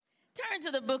Turn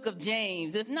to the book of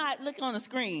James. If not, look on the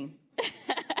screen.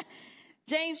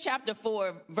 James chapter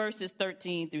 4, verses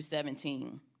 13 through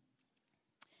 17.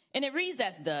 And it reads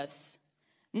as thus: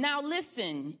 Now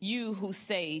listen, you who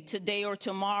say today or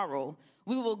tomorrow,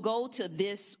 we will go to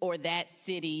this or that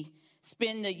city,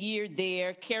 spend a year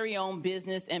there, carry on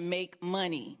business, and make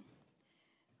money.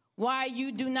 Why,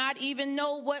 you do not even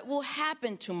know what will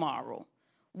happen tomorrow.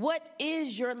 What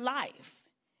is your life?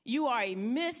 You are a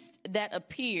mist that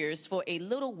appears for a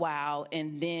little while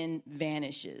and then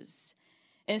vanishes.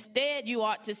 Instead, you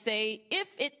ought to say, if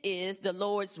it is the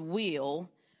Lord's will,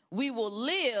 we will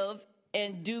live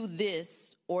and do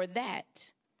this or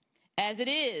that. As it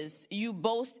is, you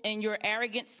boast in your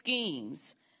arrogant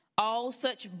schemes. All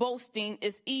such boasting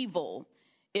is evil.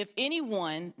 If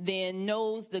anyone then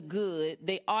knows the good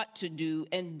they ought to do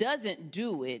and doesn't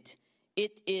do it,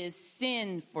 it is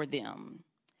sin for them.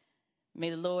 May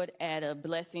the Lord add a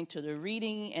blessing to the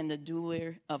reading and the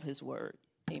doer of his word.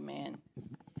 Amen.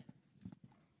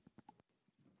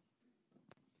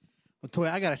 Well, Toy,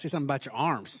 I got to say something about your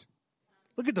arms.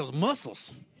 Look at those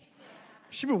muscles.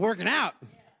 She's been working out.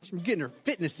 She's been getting her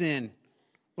fitness in.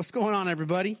 What's going on,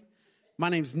 everybody? My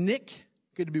name's Nick.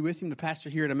 Good to be with you. I'm the pastor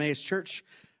here at Emmaus Church.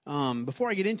 Before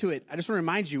I get into it, I just want to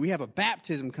remind you, we have a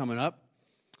baptism coming up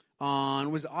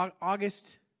on, was it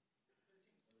August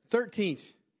 13th?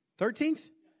 13th?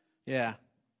 Yeah,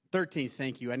 13th,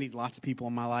 thank you. I need lots of people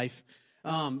in my life.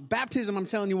 Baptism, I'm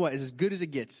telling you what, is as good as it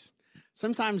gets.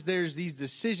 Sometimes there's these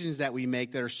decisions that we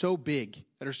make that are so big,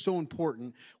 that are so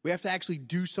important. We have to actually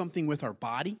do something with our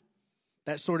body.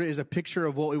 That sort of is a picture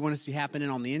of what we want to see happening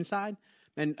on the inside.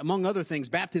 And among other things,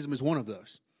 baptism is one of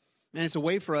those. And it's a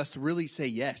way for us to really say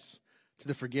yes to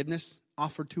the forgiveness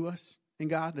offered to us in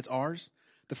God that's ours,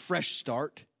 the fresh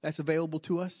start that's available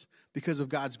to us because of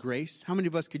God's grace. How many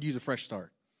of us could use a fresh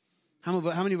start? How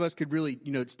many of us could really,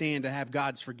 stand to have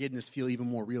God's forgiveness feel even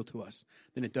more real to us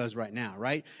than it does right now,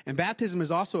 right? And baptism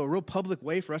is also a real public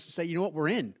way for us to say, you know what, we're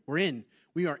in.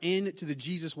 We are in to the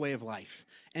Jesus way of life.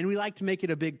 And we like to make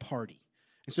it a big party.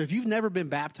 And so if you've never been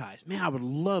baptized, man, I would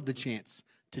love the chance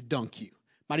to dunk you.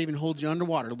 Might even hold you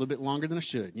underwater a little bit longer than I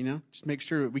should, Just make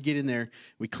sure we get in there,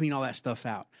 we clean all that stuff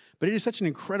out. But it is such an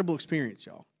incredible experience,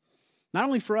 y'all. Not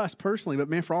only for us personally, but,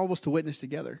 man, for all of us to witness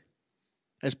together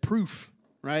as proof,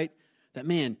 right? That,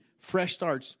 man, fresh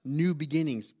starts, new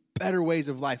beginnings, better ways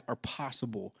of life are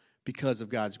possible because of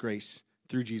God's grace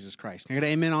through Jesus Christ. Can I get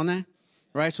an amen on that?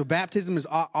 All right, so baptism is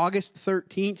August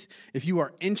 13th. If you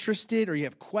are interested or you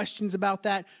have questions about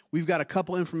that, we've got a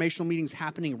couple informational meetings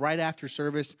happening right after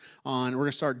service we're going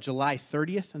to start July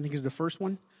 30th, I think is the first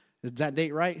one. Is that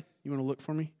date right? You want to look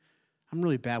for me? I'm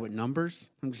really bad with numbers.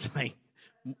 I'm just like,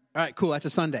 all right, cool. That's a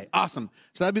Sunday. Awesome.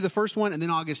 So that'll be the first one. And then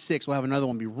August 6th, we'll have another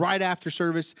one. Be right after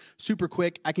service. Super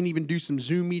quick. I can even do some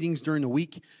Zoom meetings during the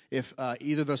week if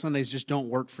either of those Sundays just don't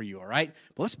work for you, all right?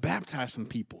 But let's baptize some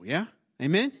people, yeah?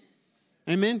 Amen?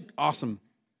 Amen? Awesome.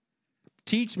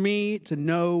 Teach me to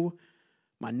know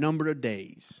my number of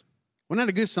days. Wasn't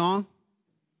that a good song?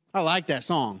 I like that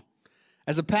song.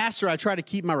 As a pastor, I try to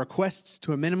keep my requests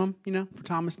to a minimum, for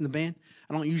Thomas and the band.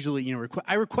 I don't usually, request.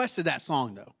 I requested that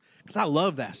song, though. Because I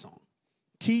love that song.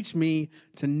 Teach me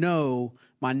to know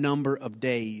my number of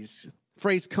days. The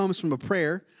phrase comes from a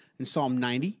prayer in Psalm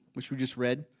 90, which we just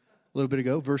read a little bit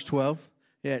ago, verse 12.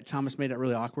 Yeah, Thomas made that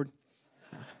really awkward.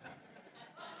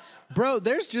 Bro,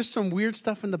 there's just some weird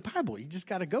stuff in the Bible. You just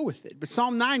got to go with it. But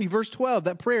Psalm 90, verse 12,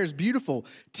 that prayer is beautiful.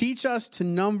 Teach us to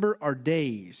number our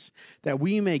days, that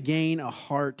we may gain a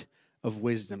heart of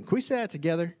wisdom. Can we say that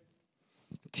together?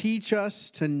 Teach us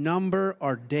to number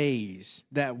our days,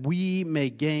 that we may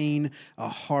gain a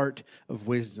heart of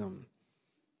wisdom.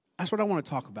 That's what I want to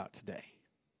talk about today.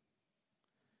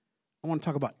 I want to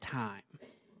talk about time.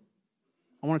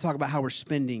 I want to talk about how we're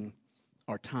spending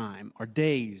our time, our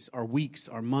days, our weeks,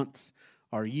 our months,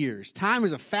 our years. Time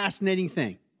is a fascinating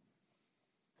thing.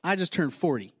 I just turned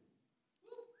 40.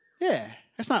 Yeah,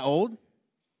 that's not old.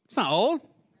 It's not old.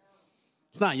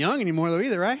 It's not young anymore, though,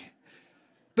 either, right?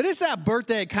 But it's that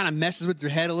birthday that kind of messes with your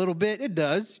head a little bit. It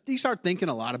does. You start thinking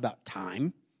a lot about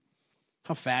time,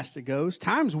 how fast it goes.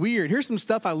 Time's weird. Here's some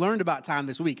stuff I learned about time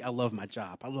this week. I love my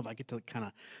job. I get to kind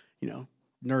of,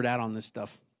 nerd out on this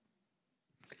stuff.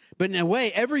 But in a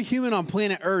way, every human on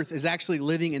planet Earth is actually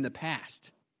living in the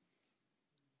past.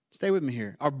 Stay with me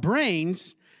here. Our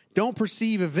brains don't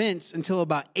perceive events until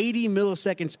about 80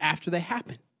 milliseconds after they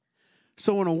happen.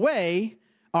 So in a way,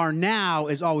 our now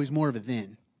is always more of a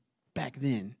then. Back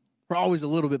then, we're always a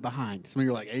little bit behind. Some of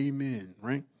you are like, amen,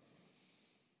 right?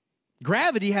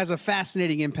 Gravity has a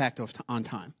fascinating impact on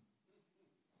time.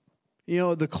 You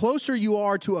know, the closer you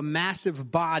are to a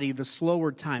massive body, the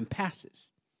slower time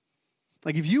passes.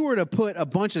 Like if you were to put a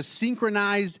bunch of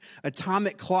synchronized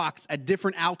atomic clocks at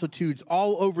different altitudes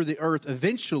all over the earth,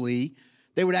 eventually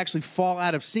they would actually fall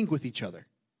out of sync with each other.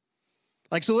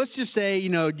 Like, so let's just say, you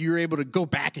know, you're able to go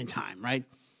back in time, right?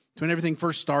 To when everything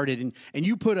first started, and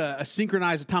you put a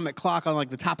synchronized atomic clock on like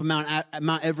the top of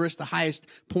Mount Everest, the highest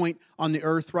point on the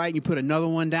earth, right? And you put another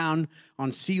one down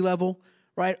on sea level,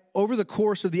 right? Over the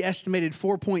course of the estimated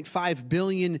 4.5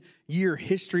 billion year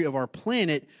history of our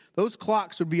planet, those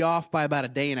clocks would be off by about a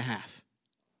day and a half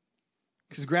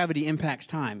because gravity impacts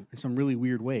time in some really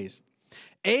weird ways.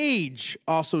 Age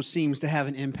also seems to have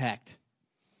an impact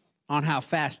on how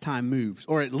fast time moves,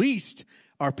 or at least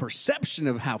our perception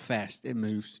of how fast it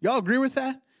moves. Y'all agree with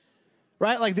that?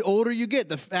 Right? Like the older you get,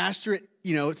 the faster it,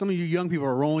 you know, some of you young people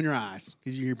are rolling your eyes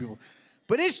because you hear people.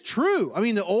 But it's true. I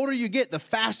mean, the older you get, the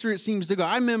faster it seems to go.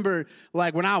 I remember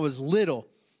like when I was little,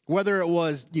 whether it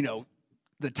was, you know,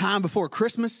 the time before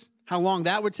Christmas, how long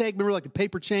that would take. Remember like the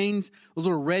paper chains, those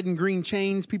little red and green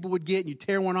chains people would get and you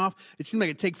tear one off. It seemed like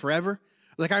it'd take forever.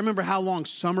 Like I remember how long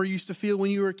summer used to feel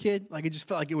when you were a kid. Like it just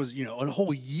felt like it was, you know, a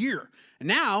whole year. And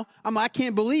now I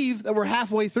can't believe that we're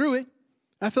halfway through it.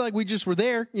 I feel like we just were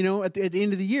there, you know, at the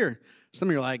end of the year. Some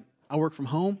of you are like, I work from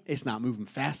home. It's not moving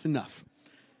fast enough.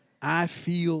 I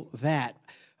feel that.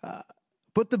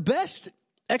 But the best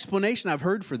explanation I've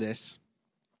heard for this,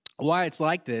 why it's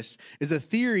like this, is a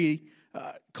theory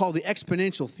called the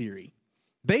exponential theory.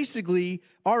 Basically,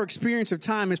 our experience of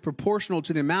time is proportional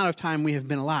to the amount of time we have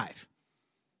been alive.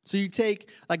 So you take,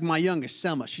 like my youngest,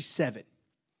 Selma, she's 7.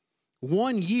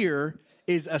 1 year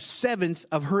is a seventh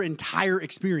of her entire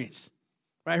experience,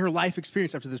 right? Her life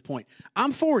experience up to this point.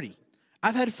 I'm 40.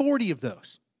 I've had 40 of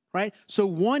those, right? So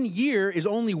 1 year is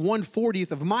only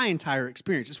 1/40th of my entire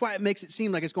experience. That's why it makes it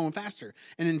seem like it's going faster.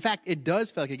 And in fact, it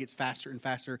does feel like it gets faster and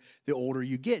faster the older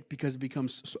you get because it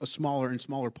becomes a smaller and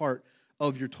smaller part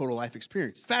of your total life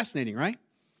experience. It's fascinating, right?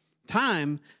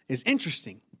 Time is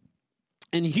interesting.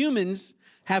 And humans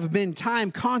have been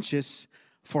time conscious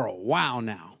for a while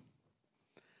now.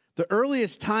 The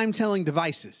earliest time-telling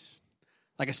devices,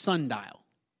 like a sundial,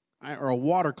 right, or a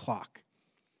water clock,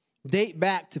 date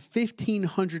back to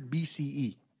 1500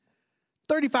 BCE.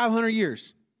 3,500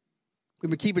 years.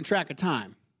 We've been keeping track of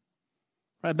time.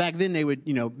 Right back then, they would,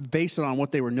 you know, base it on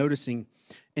what they were noticing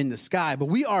in the sky. But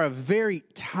we are a very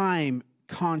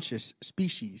time-conscious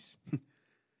species.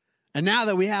 And now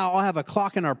that we all have a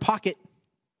clock in our pocket,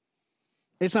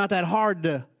 it's not that hard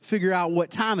to figure out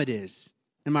what time it is.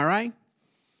 Am I right?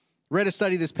 Read a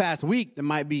study this past week that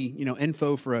might be, you know,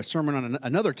 info for a sermon on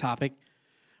another topic.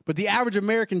 But the average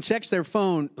American checks their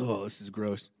phone, oh, this is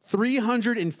gross,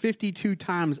 352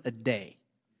 times a day.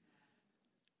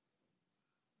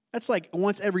 That's like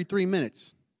once every 3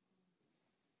 minutes.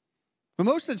 But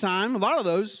most of the time, a lot of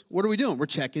those, what are we doing? We're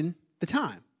checking the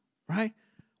time, right?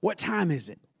 What time is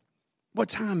it? What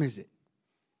time is it?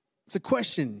 It's a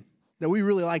question that we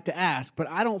really like to ask, but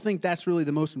I don't think that's really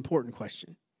the most important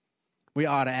question we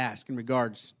ought to ask in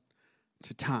regards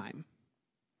to time.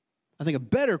 I think a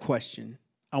better question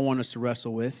I want us to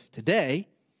wrestle with today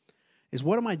is,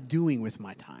 what am I doing with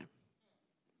my time?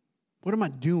 What am I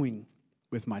doing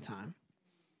with my time?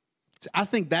 So I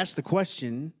think that's the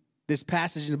question this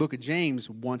passage in the book of James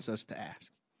wants us to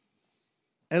ask.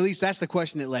 At least that's the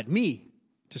question that led me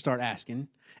to start asking,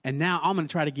 and now I'm going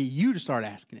to try to get you to start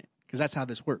asking it, because that's how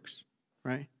this works.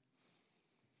 Right?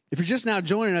 If you're just now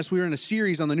joining us, we are in a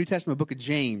series on the New Testament book of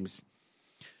James,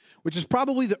 which is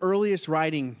probably the earliest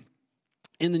writing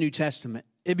in the New Testament.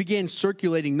 It began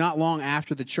circulating not long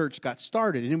after the church got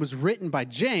started, and it was written by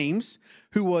James,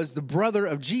 who was the brother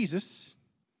of Jesus,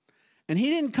 and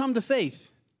he didn't come to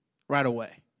faith right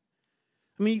away.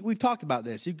 I mean, we've talked about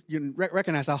this. You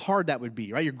recognize how hard that would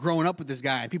be, right? You're growing up with this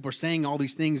guy, and people are saying all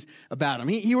these things about him.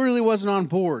 He really wasn't on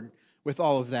board with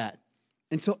all of that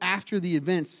until after the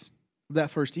events of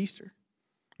that first Easter.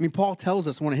 I mean, Paul tells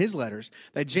us in one of his letters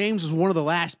that James was one of the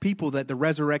last people that the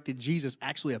resurrected Jesus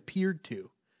actually appeared to.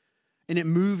 And it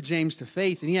moved James to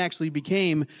faith, and he actually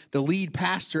became the lead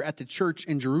pastor at the church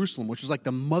in Jerusalem, which was like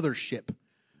the mothership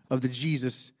of the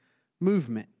Jesus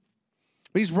movement.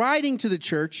 But he's writing to the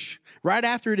church right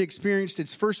after it experienced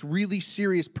its first really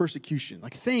serious persecution.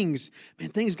 Like things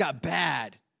got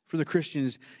bad for the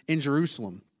Christians in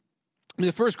Jerusalem. I mean,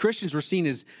 the first Christians were seen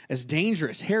as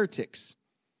dangerous heretics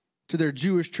to their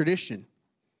Jewish tradition.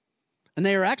 And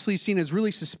they are actually seen as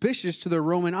really suspicious to their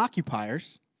Roman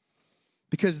occupiers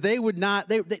because they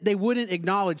wouldn't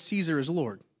acknowledge Caesar as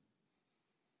Lord.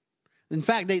 In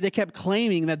fact, they kept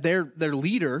claiming that their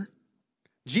leader,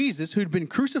 Jesus, who'd been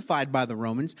crucified by the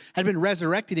Romans, had been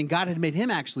resurrected, and God had made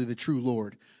him actually the true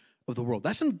Lord of the world.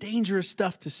 That's some dangerous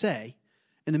stuff to say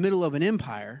in the middle of an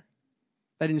empire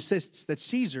that insists that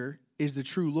Caesar is the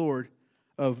true Lord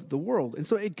of the world. And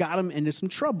so it got them into some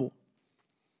trouble.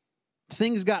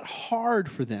 Things got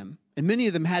hard for them, and many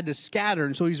of them had to scatter.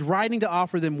 And so he's writing to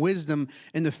offer them wisdom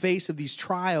in the face of these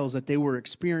trials that they were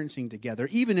experiencing together,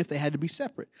 even if they had to be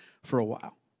separate for a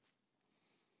while.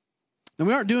 And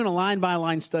we aren't doing a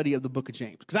line-by-line study of the book of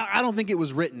James, because I don't think it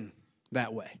was written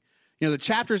that way. You know, the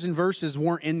chapters and verses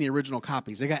weren't in the original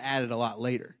copies. They got added a lot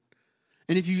later.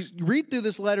 And if you read through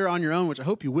this letter on your own, which I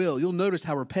hope you will, you'll notice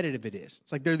how repetitive it is.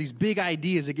 It's like there are these big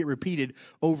ideas that get repeated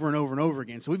over and over and over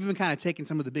again. So we've been kind of taking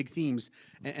some of the big themes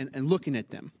and looking at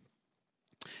them.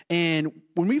 And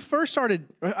when I first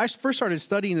started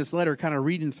studying this letter, kind of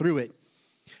reading through it,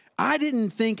 I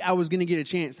didn't think I was going to get a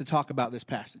chance to talk about this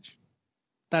passage.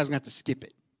 I was going to have to skip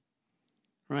it,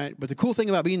 right? But the cool thing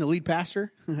about being the lead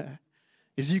pastor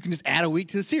is you can just add a week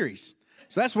to the series.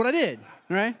 So that's what I did,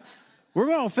 right? We're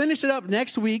going to finish it up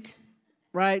next week,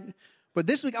 right? But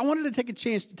this week, I wanted to take a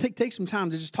chance to take some time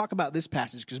to just talk about this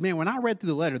passage. Because, man, when I read through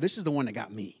the letter, this is the one that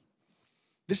got me.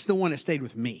 This is the one that stayed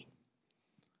with me.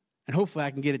 And hopefully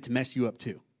I can get it to mess you up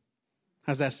too.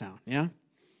 How's that sound? Yeah?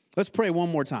 Let's pray one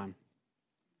more time.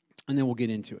 And then we'll get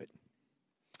into it.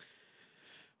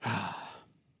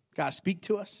 God, speak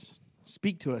to us.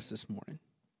 Speak to us this morning.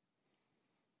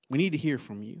 We need to hear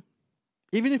from you.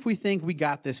 Even if we think we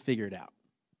got this figured out.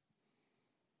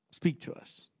 Speak to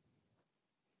us.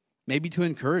 Maybe to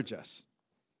encourage us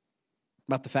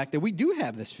about the fact that we do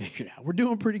have this figured out. We're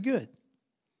doing pretty good.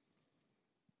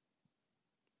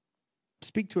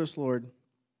 Speak to us, Lord.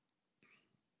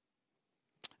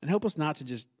 And help us not to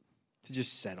just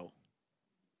settle.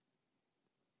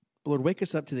 Lord, wake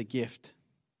us up to the gift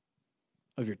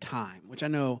of your time, which I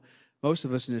know most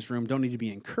of us in this room don't need to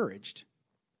be encouraged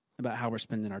about how we're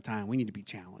spending our time. We need to be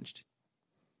challenged.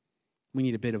 We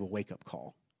need a bit of a wake-up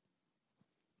call.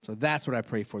 So that's what I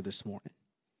pray for this morning.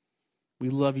 We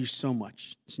love you so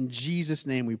much. It's in Jesus'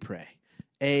 name we pray.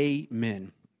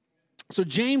 Amen. So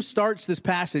James starts this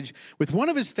passage with one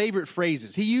of his favorite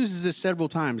phrases. He uses this several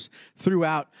times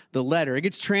throughout the letter. It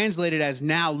gets translated as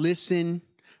now listen,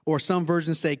 or some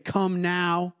versions say come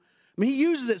now. I mean, he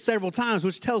uses it several times,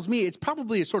 which tells me it's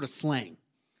probably a sort of slang,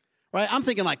 right? I'm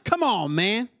thinking like, come on,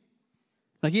 man.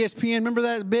 Like ESPN, remember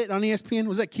that bit on ESPN?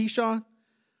 Was that Keyshawn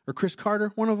or Chris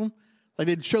Carter, one of them? Like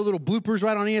they'd show little bloopers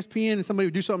right on ESPN and somebody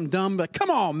would do something dumb, like,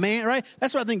 come on, man, right?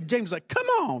 That's what I think James was like, come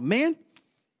on, man.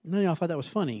 None of y'all thought that was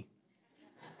funny.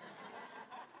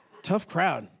 Tough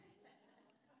crowd.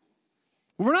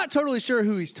 We're not totally sure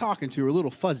who he's talking to. We're a little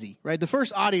fuzzy, right? The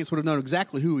first audience would have known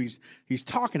exactly who he's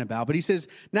talking about. But he says,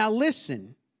 now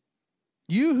listen,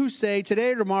 you who say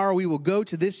today or tomorrow we will go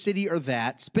to this city or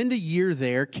that, spend a year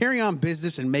there, carry on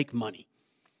business, and make money.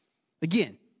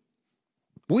 Again,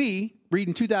 we,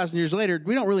 reading 2,000 years later,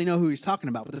 we don't really know who he's talking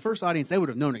about. But the first audience, they would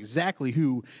have known exactly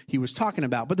who he was talking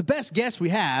about. But the best guess we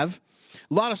have,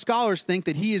 a lot of scholars think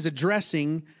that he is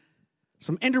addressing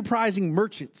some enterprising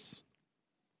merchants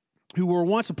who were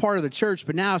once a part of the church,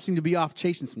 but now seem to be off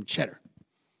chasing some cheddar.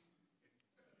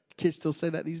 Kids still say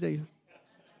that these days?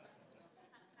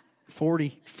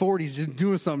 40's just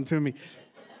doing something to me.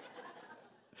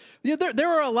 You know, there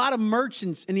are a lot of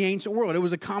merchants in the ancient world. It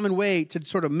was a common way to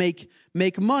sort of make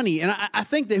money. And I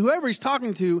think that whoever he's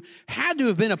talking to had to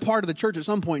have been a part of the church at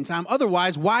some point in time.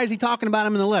 Otherwise, why is he talking about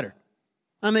him in the letter?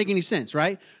 Doesn't make any sense,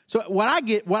 right? So what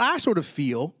I sort of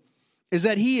feel is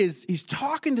that he's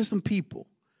talking to some people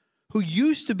who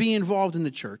used to be involved in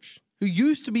the church, who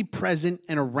used to be present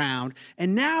and around,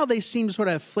 and now they seem to sort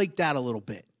of have flaked out a little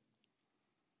bit.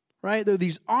 Right? They're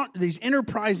these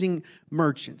enterprising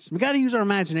merchants. We got to use our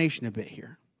imagination a bit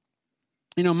here.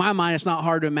 You know, in my mind, it's not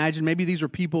hard to imagine. Maybe these were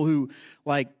people who,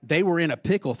 like, they were in a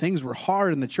pickle. Things were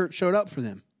hard, and the church showed up for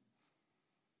them.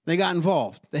 They got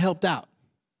involved. They helped out.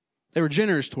 They were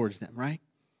generous towards them, right?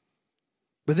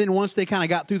 But then once they kind of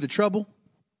got through the trouble,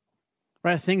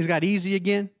 right, things got easy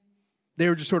again, they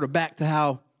were just sort of back to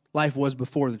how life was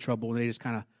before the trouble, and they just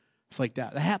kind of flaked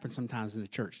out. That happens sometimes in the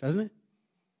church, doesn't it?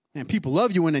 And people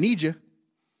love you when they need you.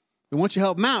 And once you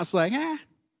help them out, it's like,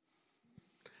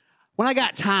 when I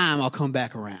got time, I'll come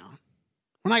back around.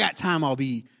 When I got time, I'll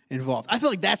be involved. I feel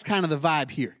like that's kind of the vibe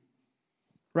here,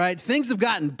 right? Things have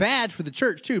gotten bad for the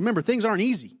church, too. Remember, things aren't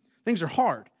easy. Things are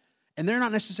hard, and they're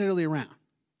not necessarily around.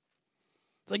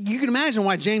 It's like you can imagine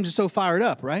why James is so fired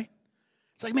up, right?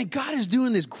 It's like, man, God is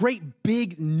doing this great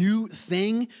big new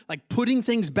thing, like putting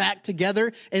things back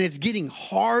together, and it's getting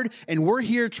hard, and we're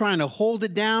here trying to hold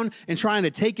it down and trying to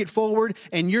take it forward,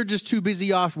 and you're just too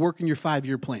busy off working your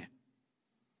 5-year plan.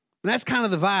 And that's kind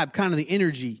of the vibe, kind of the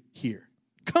energy here.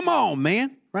 Come on,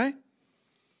 man, right?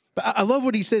 But I love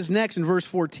what he says next in verse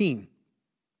 14.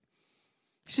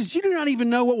 He says, you do not even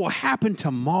know what will happen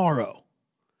tomorrow.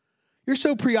 You're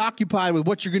so preoccupied with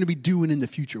what you're going to be doing in the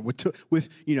future,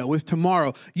 with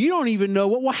tomorrow. You don't even know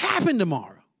what will happen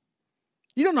tomorrow.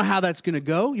 You don't know how that's going to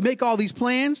go. You make all these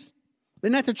plans.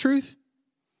 Isn't that the truth?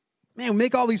 Man, we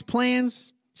make all these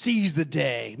plans, seize the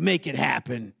day, make it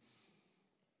happen.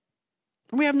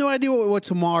 And we have no idea what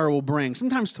tomorrow will bring.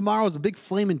 Sometimes tomorrow is a big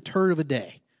flaming turd of a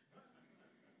day.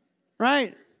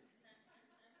 Right?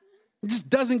 It just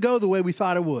doesn't go the way we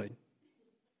thought it would.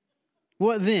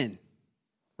 What then?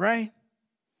 Right?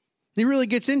 He really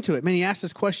gets into it. Man, he asks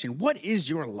this question, what is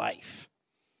your life?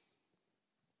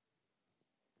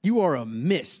 You are a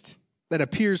mist that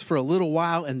appears for a little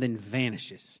while and then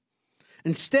vanishes.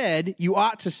 Instead, you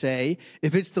ought to say,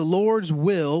 if it's the Lord's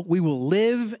will, we will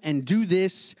live and do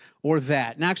this or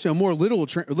that. And actually, a more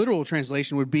literal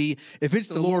translation would be, if it's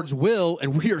the Lord's will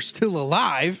and we are still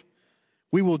alive,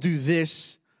 we will do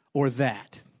this or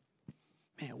that.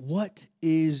 Man, what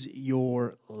is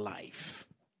your life?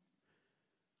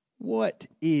 What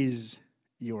is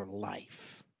your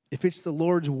life? If it's the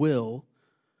Lord's will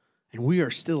and we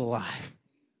are still alive.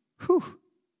 Whew.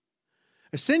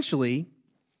 Essentially,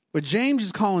 what James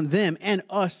is calling them and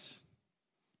us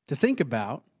to think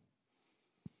about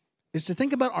is to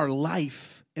think about our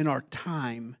life and our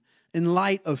time in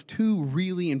light of two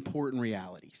really important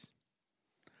realities.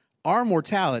 Our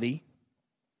mortality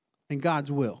and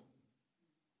God's will.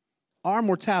 Our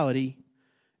mortality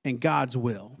and God's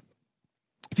will.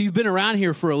 If you've been around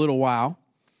here for a little while,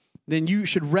 then you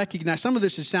should recognize, some of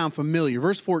this should sound familiar.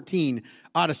 Verse 14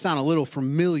 ought to sound a little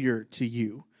familiar to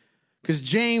you. Because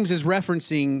James is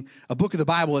referencing a book of the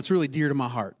Bible that's really dear to my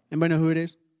heart. Anybody know who it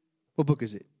is? What book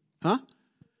is it? Huh?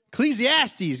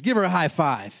 Ecclesiastes. Give her a high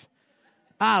five.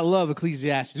 I love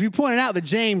Ecclesiastes. We pointed out that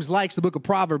James likes the book of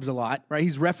Proverbs a lot, right?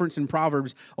 He's referencing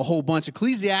Proverbs a whole bunch.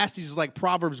 Ecclesiastes is like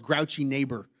Proverbs' grouchy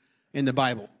neighbor in the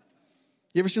Bible.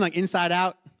 You ever seen like Inside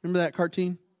Out? Remember that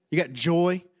cartoon? You got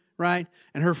Joy, right?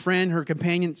 And her friend, her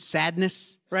companion,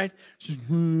 Sadness, right? She's,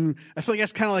 I feel like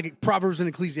that's kind of like Proverbs and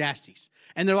Ecclesiastes.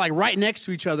 And they're like right next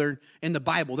to each other in the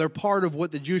Bible. They're part of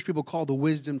what the Jewish people call the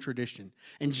wisdom tradition.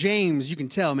 And James, you can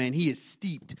tell, man, he is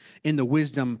steeped in the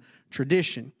wisdom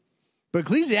tradition. But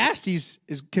Ecclesiastes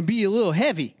can be a little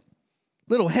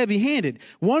heavy-handed.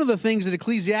 One of the things that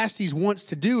Ecclesiastes wants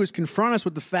to do is confront us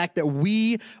with the fact that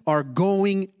we are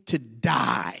going to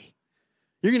die.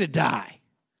 You're going to die.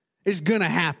 It's going to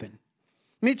happen.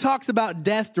 I mean, it talks about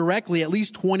death directly at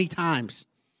least 20 times.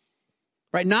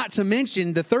 Right? Not to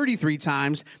mention the 33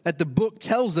 times that the book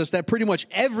tells us that pretty much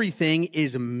everything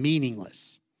is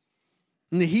meaningless.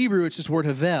 In the Hebrew, it's this word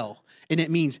havel, and it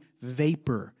means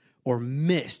vapor or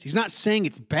mist. He's not saying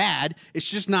it's bad. It's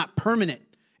just not permanent.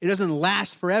 It doesn't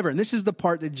last forever. And this is the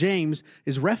part that James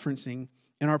is referencing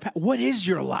in our passage. What is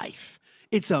your life?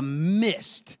 It's a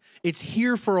mist. It's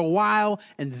here for a while,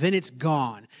 and then it's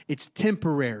gone. It's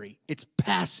temporary. It's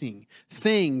passing.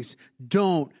 Things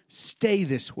don't stay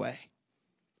this way.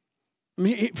 I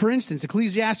mean, for instance,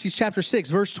 Ecclesiastes chapter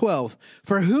 6, verse 12.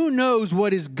 For who knows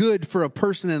what is good for a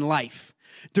person in life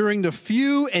during the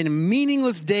few and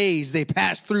meaningless days they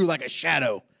pass through like a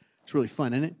shadow? It's really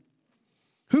fun, isn't it?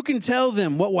 Who can tell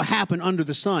them what will happen under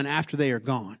the sun after they are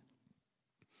gone?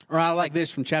 Or I like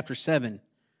this from chapter 7.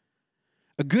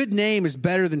 A good name is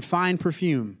better than fine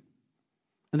perfume,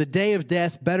 and the day of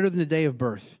death better than the day of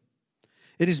birth.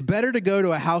 It is better to go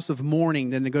to a house of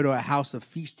mourning than to go to a house of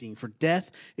feasting, for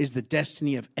death is the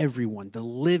destiny of everyone. The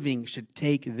living should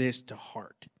take this to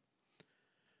heart.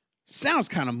 Sounds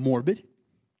kind of morbid,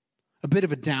 a bit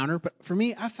of a downer, but for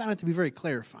me, I found it to be very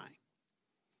clarifying.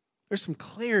 There's some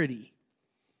clarity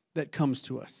that comes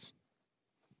to us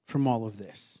from all of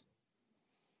this.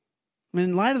 I mean,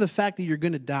 in light of the fact that you're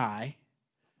going to die,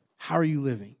 how are you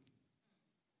living?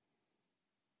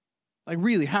 Like,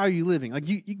 really, how are you living? Like,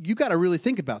 you got to really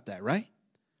think about that, right?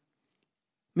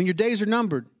 I mean, your days are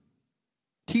numbered.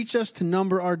 Teach us to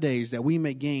number our days that we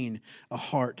may gain a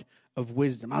heart of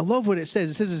wisdom. I love what it says.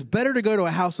 It says it's better to go to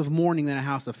a house of mourning than a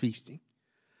house of feasting.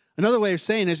 Another way of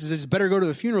saying this is it's better to go to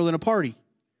a funeral than a party.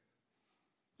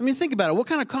 I mean, think about it. What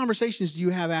kind of conversations do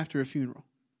you have after a funeral?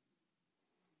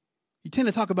 You tend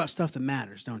to talk about stuff that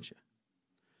matters, don't you?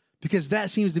 Because that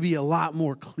seems to be a lot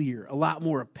more clear, a lot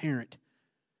more apparent.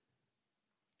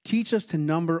 Teach us to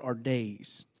number our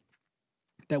days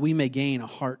that we may gain a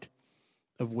heart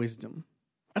of wisdom.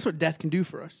 That's what death can do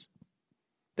for us.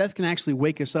 Death can actually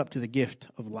wake us up to the gift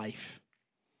of life.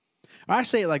 I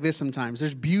say it like this sometimes.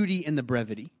 There's beauty in the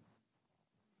brevity.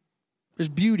 There's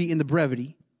beauty in the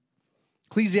brevity.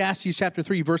 Ecclesiastes chapter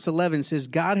 3, verse 11 says,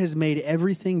 God has made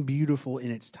everything beautiful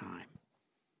in its time.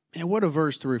 Man, what a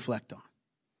verse to reflect on.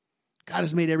 God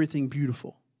has made everything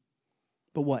beautiful.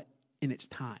 But what? In its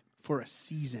time, for a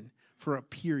season, for a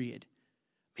period.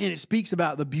 Man, it speaks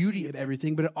about the beauty of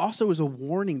everything, but it also is a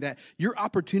warning that your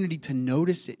opportunity to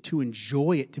notice it, to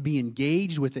enjoy it, to be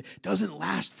engaged with it, doesn't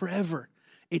last forever.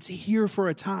 It's here for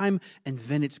a time, and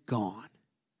then it's gone.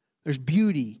 There's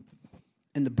beauty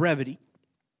in the brevity.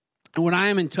 And when I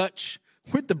am in touch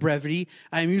with the brevity,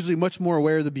 I am usually much more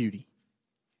aware of the beauty.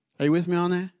 Are you with me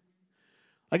on that?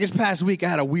 Like this past week, I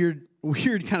had a weird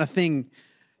kind of thing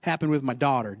happen with my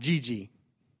daughter, Gigi.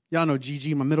 Y'all know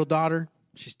Gigi, my middle daughter.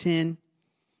 She's 10.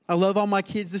 I love all my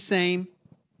kids the same.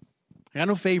 I got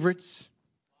no favorites.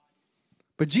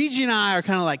 But Gigi and I are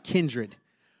kind of like kindred.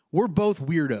 We're both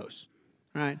weirdos,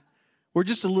 right? We're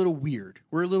just a little weird.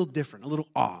 We're a little different, a little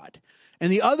odd.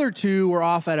 And the other two were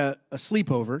off at a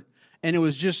sleepover. And it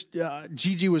was just,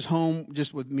 Gigi was home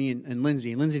just with me and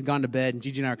Lindsay. And Lindsay had gone to bed, and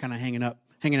Gigi and I were kind of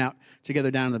hanging out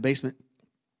together down in the basement.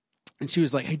 And she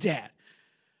was like, hey, Dad,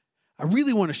 I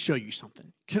really want to show you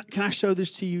something. Can I show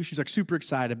this to you? She's like super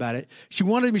excited about it. She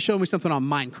wanted me to show me something on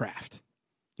Minecraft.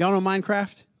 Y'all know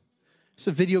Minecraft? It's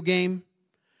a video game.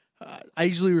 I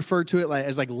usually refer to it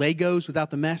as like Legos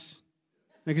without the mess.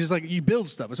 Because it's like you build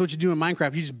stuff. That's what you do in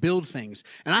Minecraft. You just build things.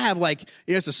 And I have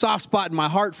it's a soft spot in my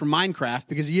heart for Minecraft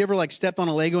because you ever stepped on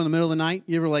a Lego in the middle of the night?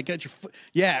 You ever got your foot?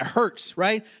 Yeah, it hurts,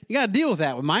 right? You got to deal with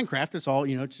that with Minecraft. It's all,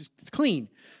 it's clean.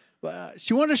 But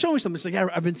she wanted to show me something. It's like,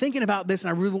 I've been thinking about this, and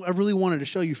I really wanted to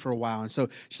show you for a while. And so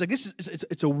she's like,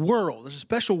 it's a world. There's a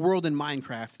special world in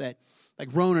Minecraft that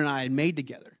Rona and I had made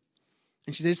together.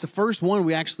 And she said, it's the first one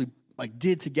we actually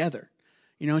did together.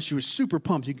 And she was super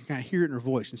pumped. You can kind of hear it in her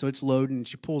voice. And so it's loading, and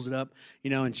she pulls it up,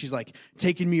 and she's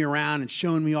taking me around and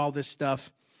showing me all this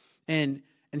stuff. And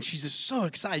she's just so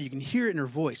excited. You can hear it in her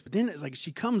voice. But then it's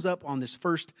she comes up on this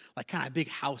first kind of big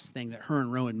house thing that her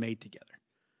and Rowan made together.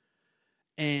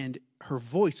 And her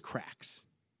voice cracks.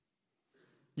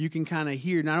 You can kind of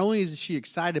hear, not only is she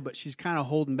excited, but she's kind of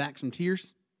holding back some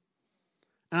tears.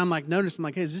 And I'm noticing,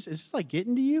 hey, is this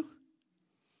getting to you?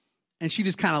 And she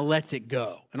just kind of lets it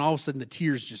go. And all of a sudden, the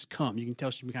tears just come. You can tell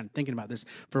she's been kind of thinking about this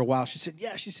for a while. She said,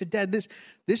 yeah. She said, Dad, this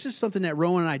is something that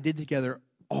Rowan and I did together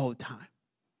all the time.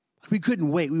 We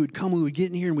couldn't wait. We would come, we would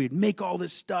get in here, and we'd make all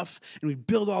this stuff, and we'd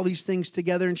build all these things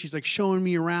together. And she's showing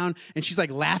me around, and she's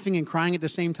laughing and crying at the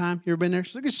same time. You ever been there?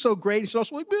 She's this is so great. And she's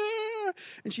also bah!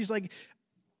 And she's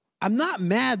I'm not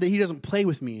mad that he doesn't play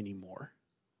with me anymore.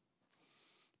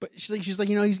 But she's like,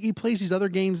 he plays these other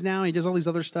games now. And he does all these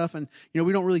other stuff. And,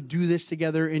 we don't really do this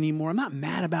together anymore. I'm not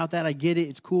mad about that. I get it.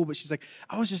 It's cool. But she's like,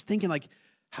 I was just thinking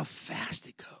how fast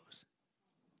it goes.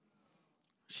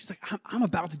 She's like, I'm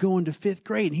about to go into 5th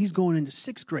grade and he's going into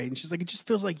 6th grade. And she's like, it just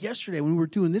feels like yesterday when we were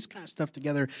doing this kind of stuff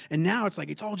together. And now it's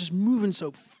it's all just moving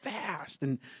so fast.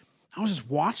 And I was just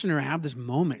watching her have this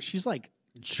moment. She's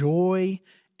joy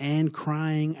and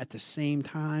crying at the same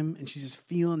time. And she's just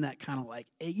feeling that kind of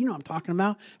hey, you know what I'm talking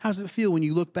about? How's it feel when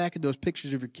you look back at those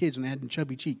pictures of your kids when they had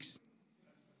chubby cheeks?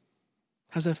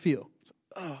 How's that feel?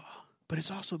 But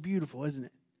it's also beautiful, isn't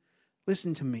it?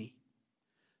 Listen to me.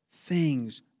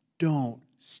 Things don't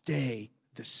stay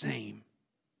the same.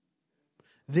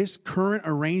 This current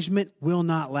arrangement will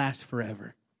not last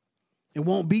forever. It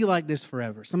won't be like this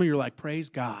forever. Some of you are praise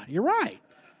God. You're right.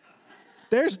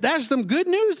 There's some good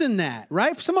news in that,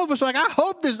 right? Some of us are I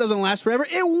hope this doesn't last forever.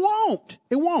 It won't.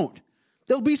 It won't.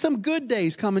 There'll be some good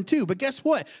days coming too. But guess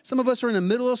what? Some of us are in the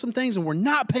middle of some things and we're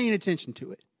not paying attention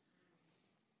to it.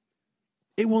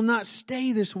 It will not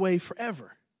stay this way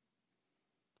forever.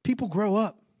 People grow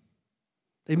up.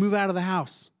 They move out of the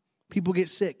house. People get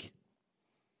sick.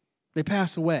 They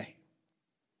pass away.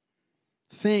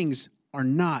 Things are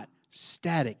not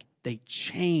static. They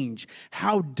change.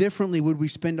 How differently would we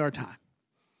spend our time?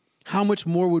 How much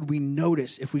more would we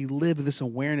notice if we live this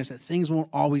awareness that things won't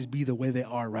always be the way they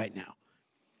are right now?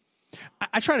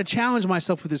 I try to challenge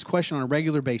myself with this question on a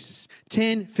regular basis.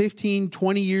 10, 15,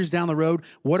 20 years down the road,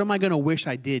 what am I going to wish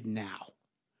I did now?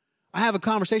 I have a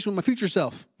conversation with my future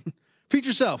self.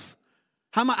 Future self.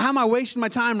 How am I wasting my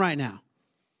time right now?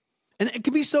 And it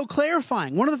can be so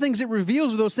clarifying. One of the things it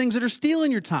reveals are those things that are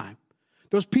stealing your time.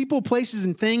 Those people, places,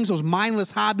 and things, those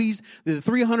mindless hobbies, the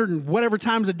 300 and whatever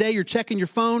times a day you're checking your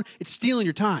phone, it's stealing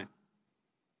your time.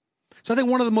 So I think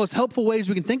one of the most helpful ways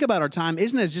we can think about our time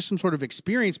isn't as just some sort of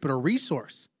experience, but a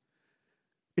resource.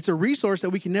 It's a resource that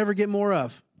we can never get more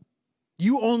of.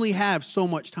 You only have so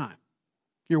much time.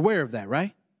 You're aware of that,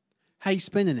 right? How you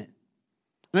spending it? And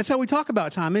that's how we talk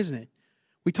about time, isn't it?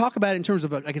 We talk about it in terms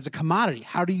of like it's a commodity.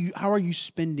 How are you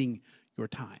spending your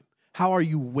time? How are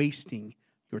you wasting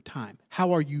your time?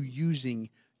 How are you using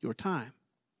your time?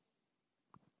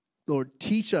 Lord,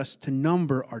 teach us to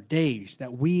number our days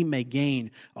that we may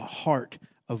gain a heart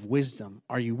of wisdom.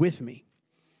 Are you with me?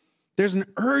 There's an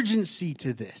urgency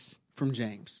to this from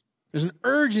James. There's an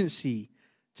urgency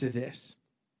to this.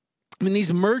 I mean,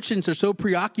 these merchants are so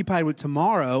preoccupied with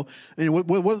tomorrow and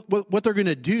what they're going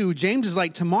to do. James is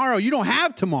like, tomorrow, you don't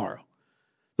have tomorrow.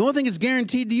 The only thing that's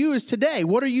guaranteed to you is today.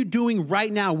 What are you doing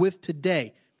right now with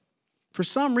today? For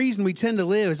some reason, we tend to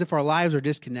live as if our lives are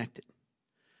disconnected,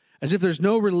 as if there's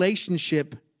no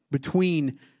relationship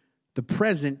between the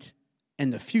present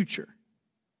and the future.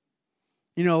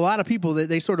 You know, a lot of people,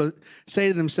 they sort of say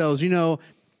to themselves, you know,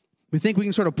 we think we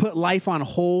can sort of put life on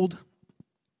hold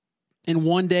and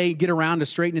one day get around to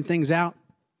straightening things out.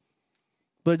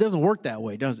 But it doesn't work that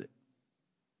way, does it?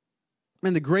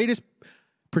 And the greatest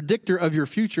predictor of your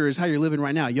future is how you're living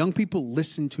right now. Young people,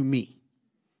 listen to me,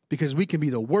 because we can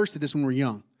be the worst at this when we're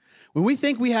young. When we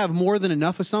think we have more than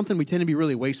enough of something, we tend to be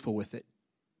really wasteful with it.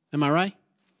 Am I right?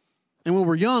 And when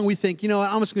we're young, we think, you know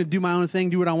what, I'm just going to do my own thing,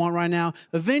 do what I want right now.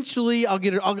 Eventually,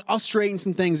 I'll straighten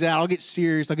some things out. I'll get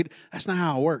serious. That's not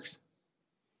how it works.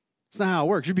 That's not how it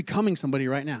works. You're becoming somebody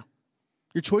right now.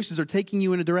 Your choices are taking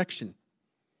you in a direction.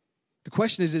 The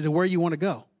question is it where you want to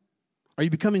go? Are you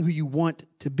becoming who you want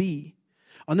to be?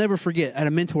 I'll never forget, I had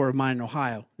a mentor of mine in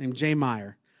Ohio named Jay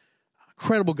Meyer.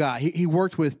 Incredible guy. He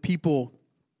worked with people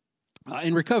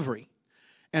in recovery.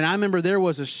 And I remember there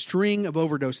was a string of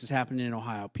overdoses happening in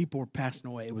Ohio. People were passing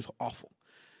away. It was awful.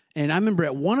 And I remember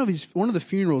at one of the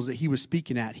funerals that he was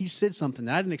speaking at, he said something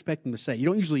that I didn't expect him to say. You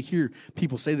don't usually hear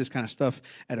people say this kind of stuff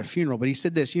at a funeral, but he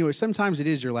said this, you know, sometimes it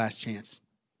is your last chance.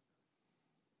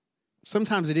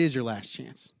 Sometimes it is your last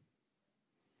chance.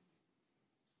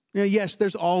 You know, yes,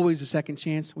 there's always a second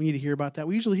chance. We need to hear about that.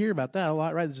 We usually hear about that a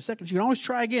lot, right? There's a second chance. You can always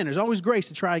try again. There's always grace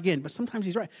to try again. But sometimes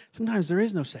he's right. Sometimes there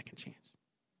is no second chance.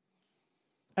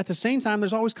 At the same time,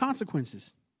 there's always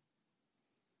consequences.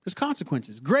 There's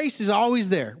consequences. Grace is always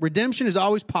there. Redemption is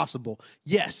always possible.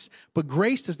 Yes, but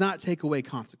grace does not take away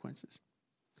consequences.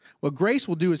 What grace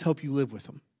will do is help you live with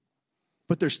them.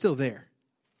 But they're still there.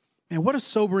 Man, what a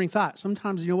sobering thought.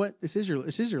 Sometimes, you know what? This is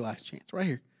your last chance right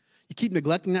here. You keep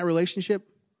neglecting that relationship,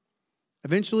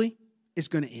 eventually, it's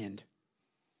going to end.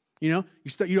 You know,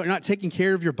 you're not taking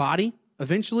care of your body.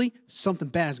 Eventually, something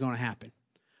bad is going to happen.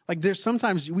 Like there's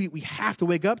sometimes we have to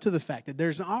wake up to the fact that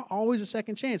there's always a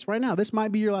second chance. Right now, this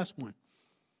might be your last one.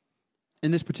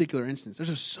 In this particular instance, there's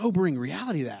a sobering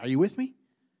reality of that. Are you with me?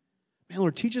 Man,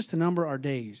 Lord, teach us to number our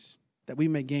days that we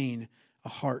may gain a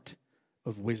heart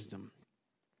of wisdom.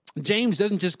 James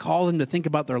doesn't just call them to think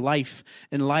about their life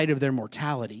in light of their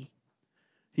mortality.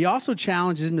 He also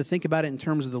challenges them to think about it in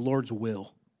terms of the Lord's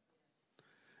will.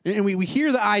 And we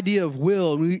hear the idea of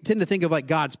will, and we tend to think of like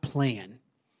God's plan,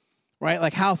 right?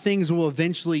 Like how things will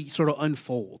eventually sort of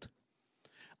unfold.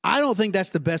 I don't think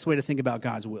that's the best way to think about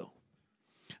God's will.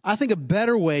 I think a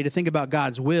better way to think about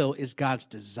God's will is God's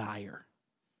desire.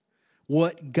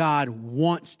 What God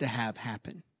wants to have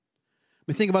happen. I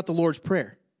mean, think about the Lord's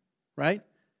Prayer, right?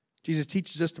 Jesus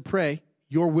teaches us to pray,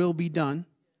 your will be done,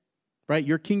 right?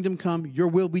 Your kingdom come, your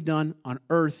will be done on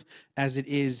earth as it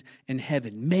is in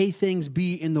heaven. May things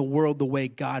be in the world the way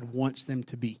God wants them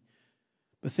to be.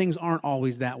 But things aren't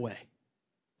always that way.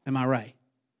 Am I right?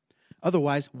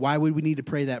 Otherwise, why would we need to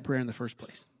pray that prayer in the first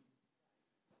place?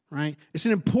 Right? It's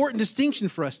an important distinction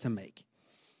for us to make.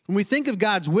 When we think of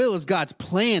God's will as God's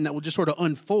plan that will just sort of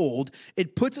unfold,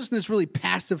 it puts us in this really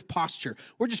passive posture.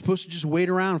 We're just supposed to just wait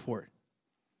around for it,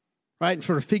 right? And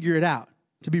sort of figure it out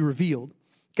to be revealed.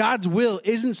 God's will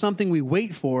isn't something we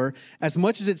wait for as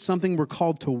much as it's something we're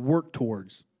called to work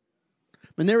towards.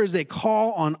 And there is a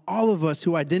call on all of us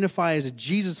who identify as a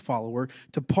Jesus follower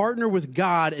to partner with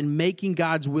God in making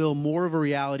God's will more of a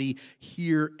reality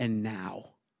here and now.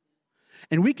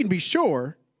 And we can be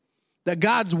sure that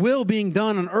God's will being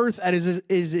done on earth as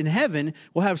is in heaven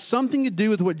will have something to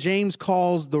do with what James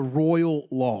calls the royal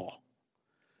law.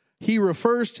 He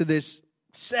refers to this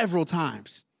several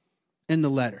times in the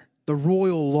letter, the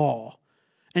royal law.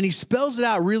 And he spells it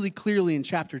out really clearly in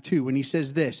chapter 2 when he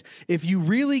says this: if you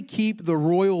really keep the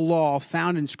royal law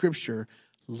found in Scripture,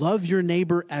 love your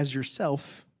neighbor as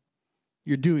yourself,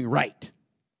 you're doing right.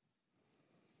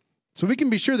 So we can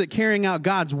be sure that carrying out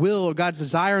God's will or God's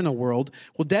desire in the world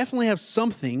will definitely have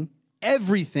something,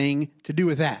 everything to do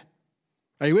with that.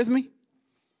 Are you with me?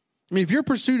 I mean, if your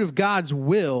pursuit of God's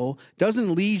will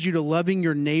doesn't lead you to loving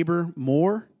your neighbor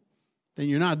more, then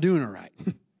you're not doing it right.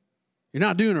 You're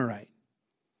not doing it right.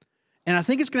 And I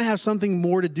think it's going to have something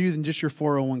more to do than just your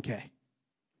 401k.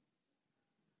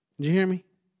 Did you hear me?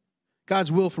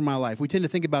 God's will for my life. We tend to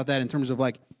think about that in terms of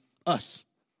like us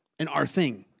and our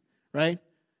thing, right?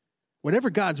 Whatever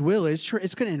God's will is, sure,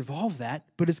 it's going to involve that,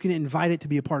 but it's going to invite it to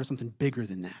be a part of something bigger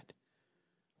than that.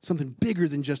 Something bigger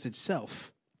than just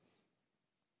itself.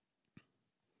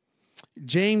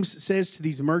 James says to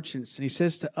these merchants, and he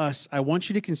says to us, I want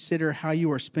you to consider how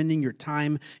you are spending your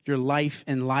time, your life,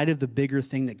 in light of the bigger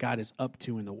thing that God is up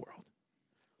to in the world.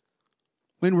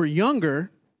 When we're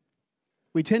younger,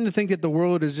 we tend to think that the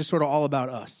world is just sort of all about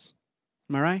us.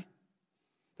 Am I right?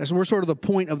 We're sort of the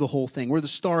point of the whole thing. We're the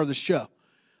star of the show.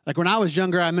 Like when I was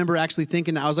younger, I remember actually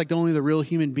thinking I was like the only the real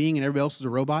human being and everybody else was a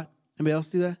robot. Anybody else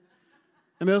do that?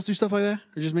 Anybody else do stuff like that?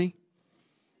 Or just me?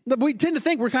 But we tend to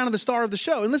think we're kind of the star of the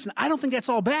show. And listen, I don't think that's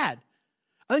all bad.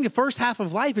 I think the first half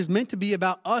of life is meant to be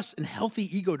about us and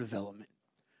healthy ego development.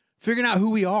 Figuring out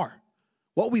who we are,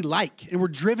 what we like. And we're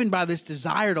driven by this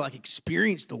desire to like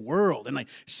experience the world and like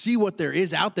see what there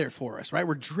is out there for us, right?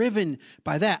 We're driven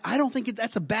by that. I don't think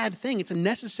that's a bad thing. It's a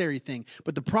necessary thing.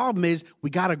 But the problem is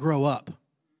we got to grow up.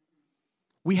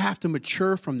 We have to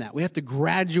mature from that. We have to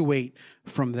graduate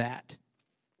from that.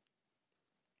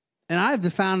 And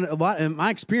I've found a lot, in my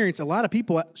experience, a lot of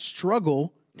people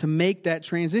struggle to make that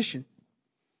transition,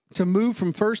 to move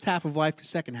from first half of life to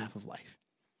second half of life.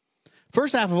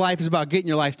 First half of life is about getting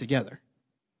your life together.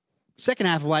 Second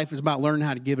half of life is about learning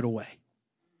how to give it away.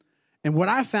 And what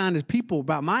I found is people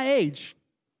about my age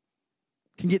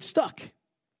can get stuck.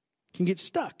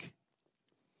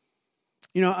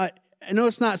 You know, I know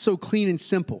it's not so clean and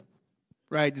simple,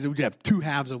 right? We have two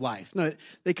halves of life. No,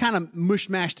 they kind of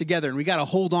mush-mash together, and we got to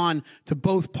hold on to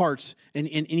both parts in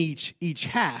each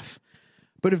half.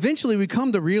 But eventually we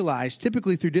come to realize,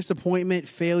 typically through disappointment,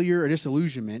 failure, or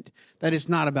disillusionment, that it's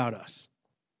not about us,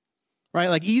 right?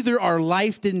 Like either our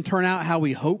life didn't turn out how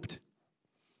we hoped,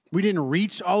 we didn't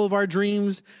reach all of our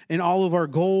dreams and all of our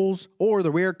goals, or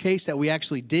the rare case that we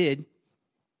actually did,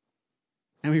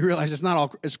 and we realize it's not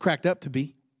all it's cracked up to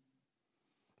be.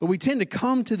 But we tend to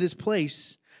come to this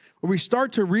place where we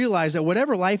start to realize that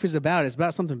whatever life is about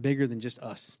something bigger than just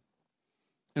us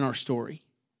and our story,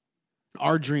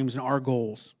 our dreams and our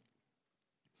goals.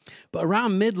 But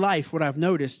around midlife, what I've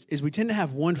noticed is we tend to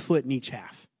have one foot in each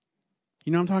half.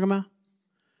 You know what I'm talking about?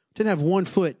 We tend to have one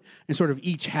foot in sort of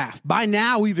each half. By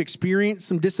now, we've experienced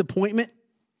some disappointment.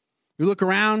 You look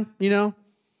around, you know,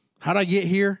 how'd I get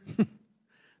here?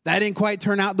 That didn't quite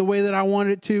turn out the way that I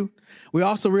wanted it to. We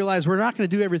also realize we're not going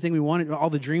to do everything we wanted,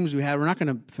 all the dreams we had. We're not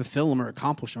going to fulfill them or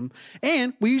accomplish them.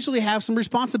 And we usually have some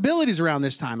responsibilities around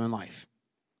this time in life.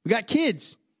 We got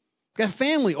kids, we got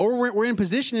family, or we're in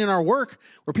position in our work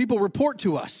where people report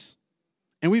to us.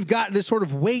 And we've got this sort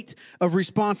of weight of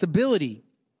responsibility.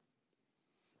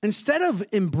 Instead of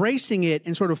embracing it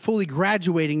and sort of fully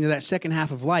graduating to that second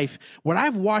half of life, what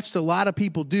I've watched a lot of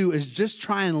people do is just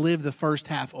try and live the first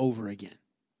half over again.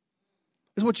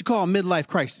 It's what you call a midlife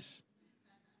crisis.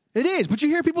 It is. But you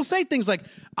hear people say things like,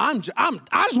 I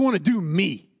just want to do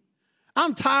me.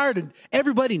 I'm tired of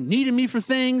everybody needing me for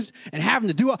things and having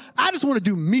to do. I just want to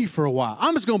do me for a while.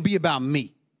 I'm just going to be about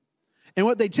me. And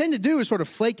what they tend to do is sort of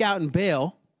flake out and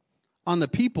bail on the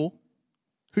people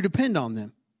who depend on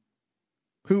them,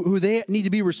 who they need to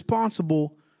be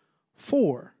responsible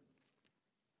for.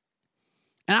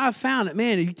 And I've found that,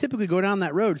 man, if you typically go down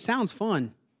that road, it sounds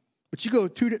fun. But you go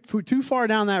too far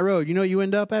down that road, you know what you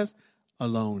end up as?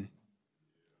 Alone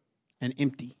and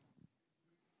empty.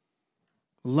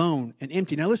 Alone and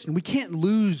empty. Now listen, we can't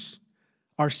lose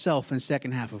ourselves in the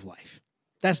second half of life.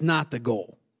 That's not the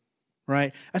goal,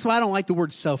 right? That's why I don't like the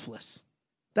word selfless.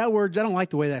 That word, I don't like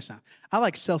the way that sounds. I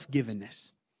like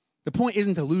self-givenness. The point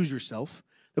isn't to lose yourself.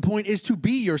 The point is to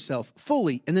be yourself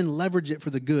fully and then leverage it for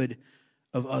the good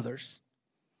of others.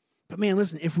 But man,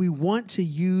 listen, if we want to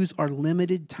use our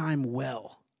limited time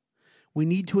well, we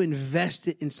need to invest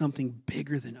it in something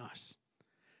bigger than us.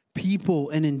 People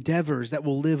and endeavors that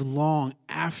will live long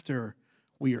after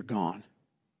we are gone.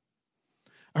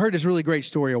 I heard this really great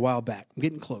story a while back. I'm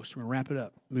getting close. We're going to wrap it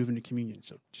up, moving to communion,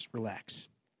 so just relax.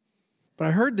 But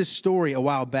I heard this story a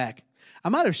while back. I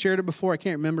might have shared it before. I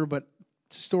can't remember, but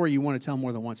it's a story you want to tell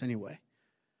more than once anyway.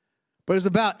 But it's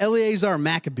about Eleazar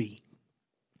Maccabee.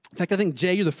 In fact, I think,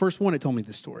 Jay, you're the first one that told me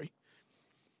this story.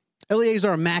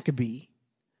 Eleazar Maccabee.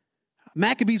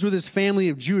 Maccabees were this family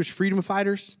of Jewish freedom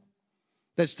fighters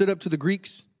that stood up to the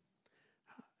Greeks.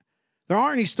 There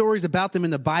aren't any stories about them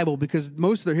in the Bible because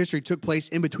most of their history took place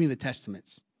in between the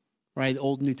Testaments. right? The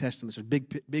Old and New Testaments. There's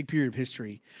a big period of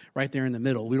history right there in the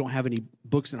middle. We don't have any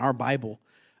books in our Bible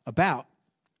about.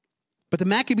 But the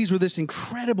Maccabees were this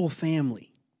incredible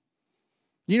family.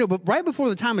 But right before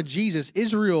the time of Jesus,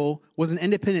 Israel was an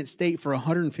independent state for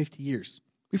 150 years.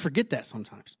 We forget that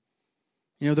sometimes.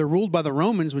 They're ruled by the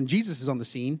Romans when Jesus is on the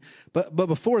scene. But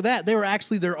before that, they were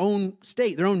actually their own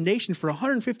state, their own nation for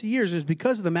 150 years. It was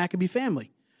because of the Maccabee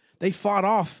family. They fought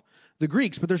off the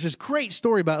Greeks. But there's this great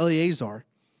story about Eleazar.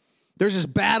 There's this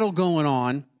battle going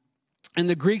on, and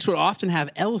the Greeks would often have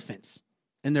elephants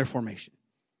in their formation.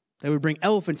 They would bring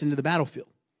elephants into the battlefield,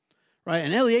 right?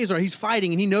 And Eleazar, he's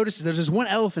fighting, and he notices there's this one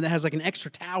elephant that has like an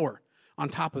extra tower on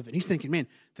top of it. He's thinking, man,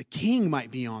 the king might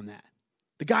be on that.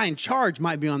 The guy in charge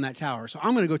might be on that tower, so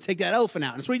I'm going to go take that elephant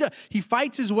out. And that's what he does. He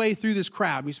fights his way through this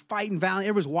crowd. He's fighting valiantly.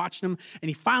 Everybody's watching him, and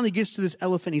he finally gets to this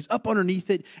elephant. He's up underneath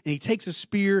it, and he takes a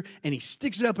spear, and he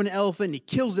sticks it up in the elephant, and he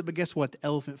kills it. But guess what? The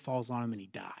elephant falls on him, and he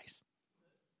dies.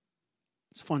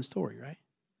 It's a fun story, right?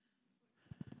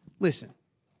 Listen,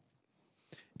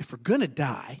 if we're going to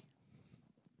die,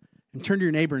 and turn to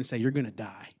your neighbor and say, you're going to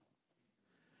die,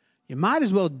 you might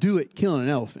as well do it killing an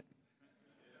elephant.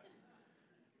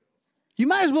 You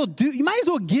might as well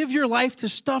give your life to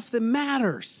stuff that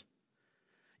matters.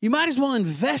 You might as well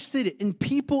invest it in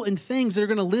people and things that are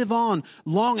going to live on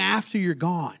long after you're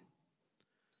gone.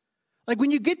 Like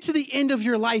when you get to the end of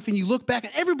your life and you look back,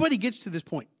 and everybody gets to this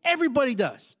point. Everybody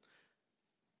does.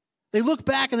 They look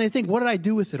back and they think, what did I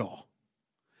do with it all?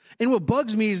 And what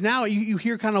bugs me is now you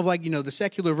hear kind of like, the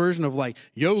secular version of like,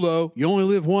 YOLO, you only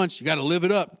live once, you got to live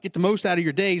it up, get the most out of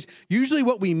your days. Usually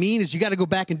what we mean is you got to go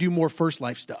back and do more first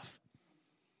life stuff.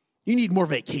 You need more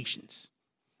vacations.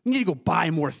 You need to go buy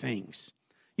more things.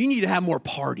 You need to have more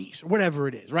parties or whatever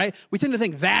it is, right? We tend to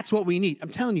think that's what we need.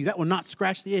 I'm telling you, that will not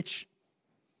scratch the itch.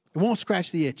 It won't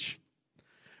scratch the itch.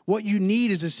 What you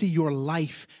need is to see your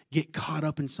life get caught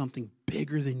up in something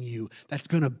bigger than you that's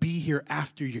going to be here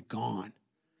after you're gone.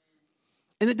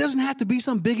 And it doesn't have to be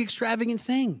some big extravagant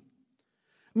thing.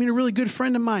 A really good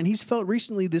friend of mine, he's felt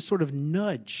recently this sort of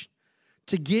nudge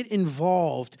to get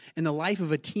involved in the life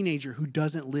of a teenager who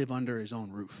doesn't live under his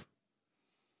own roof.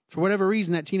 For whatever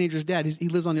reason, that teenager's dad, he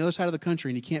lives on the other side of the country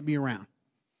and he can't be around.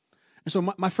 And so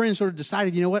my friend sort of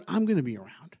decided, you know what, I'm going to be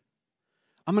around.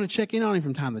 I'm going to check in on him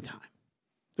from time to time.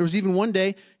 There was even one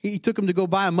day, he took him to go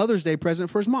buy a Mother's Day present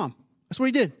for his mom. That's what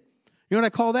he did. You know what I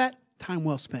call that? Time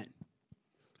well spent.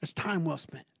 That's time well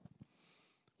spent.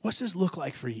 What's this look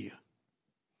like for you?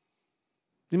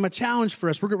 My challenge for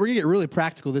us, we're going to get really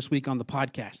practical this week on the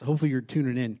podcast. Hopefully you're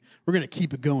tuning in. We're going to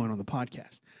keep it going on the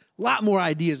podcast. A lot more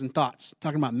ideas and thoughts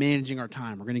talking about managing our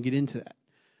time. We're going to get into that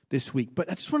this week.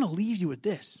 But I just want to leave you with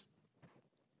this.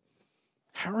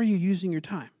 How are you using your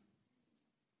time?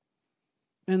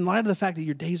 In light of the fact that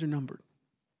your days are numbered,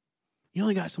 you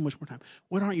only got so much more time.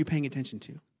 What aren't you paying attention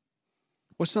to?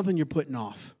 What's something you're putting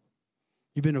off?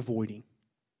 You've been avoiding.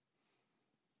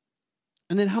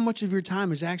 And then how much of your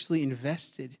time is actually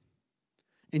invested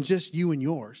in just you and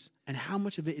yours? And how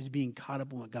much of it is being caught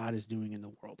up in what God is doing in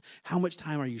the world? How much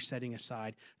time are you setting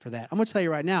aside for that? I'm going to tell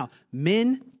you right now,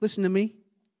 men, listen to me,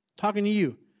 talking to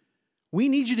you. We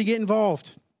need you to get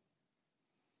involved.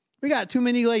 We got too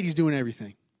many ladies doing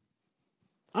everything.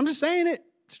 I'm just saying it.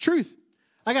 It's the truth.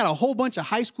 I got a whole bunch of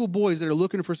high school boys that are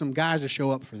looking for some guys to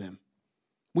show up for them.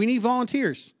 We need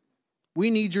volunteers. We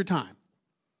need your time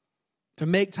to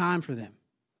make time for them.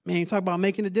 Man, you talk about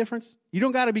making a difference. You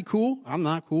don't got to be cool. I'm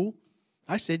not cool.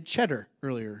 I said cheddar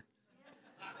earlier.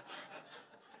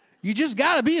 You just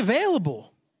got to be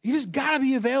available. You just got to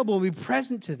be available and be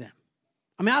present to them.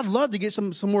 I'd love to get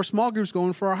some more small groups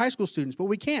going for our high school students, but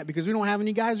we can't because we don't have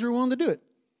any guys who are willing to do it.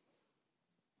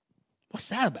 What's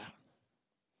that about?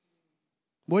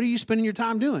 What are you spending your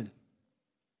time doing?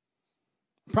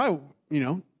 Probably,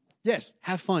 yes,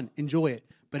 have fun, enjoy it.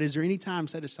 But is there any time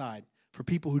set aside for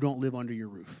people who don't live under your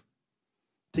roof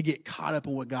to get caught up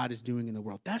in what God is doing in the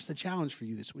world? That's the challenge for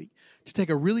you this week, to take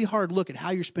a really hard look at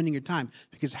how you're spending your time,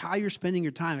 because how you're spending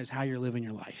your time is how you're living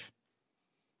your life.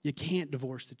 You can't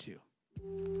divorce the two.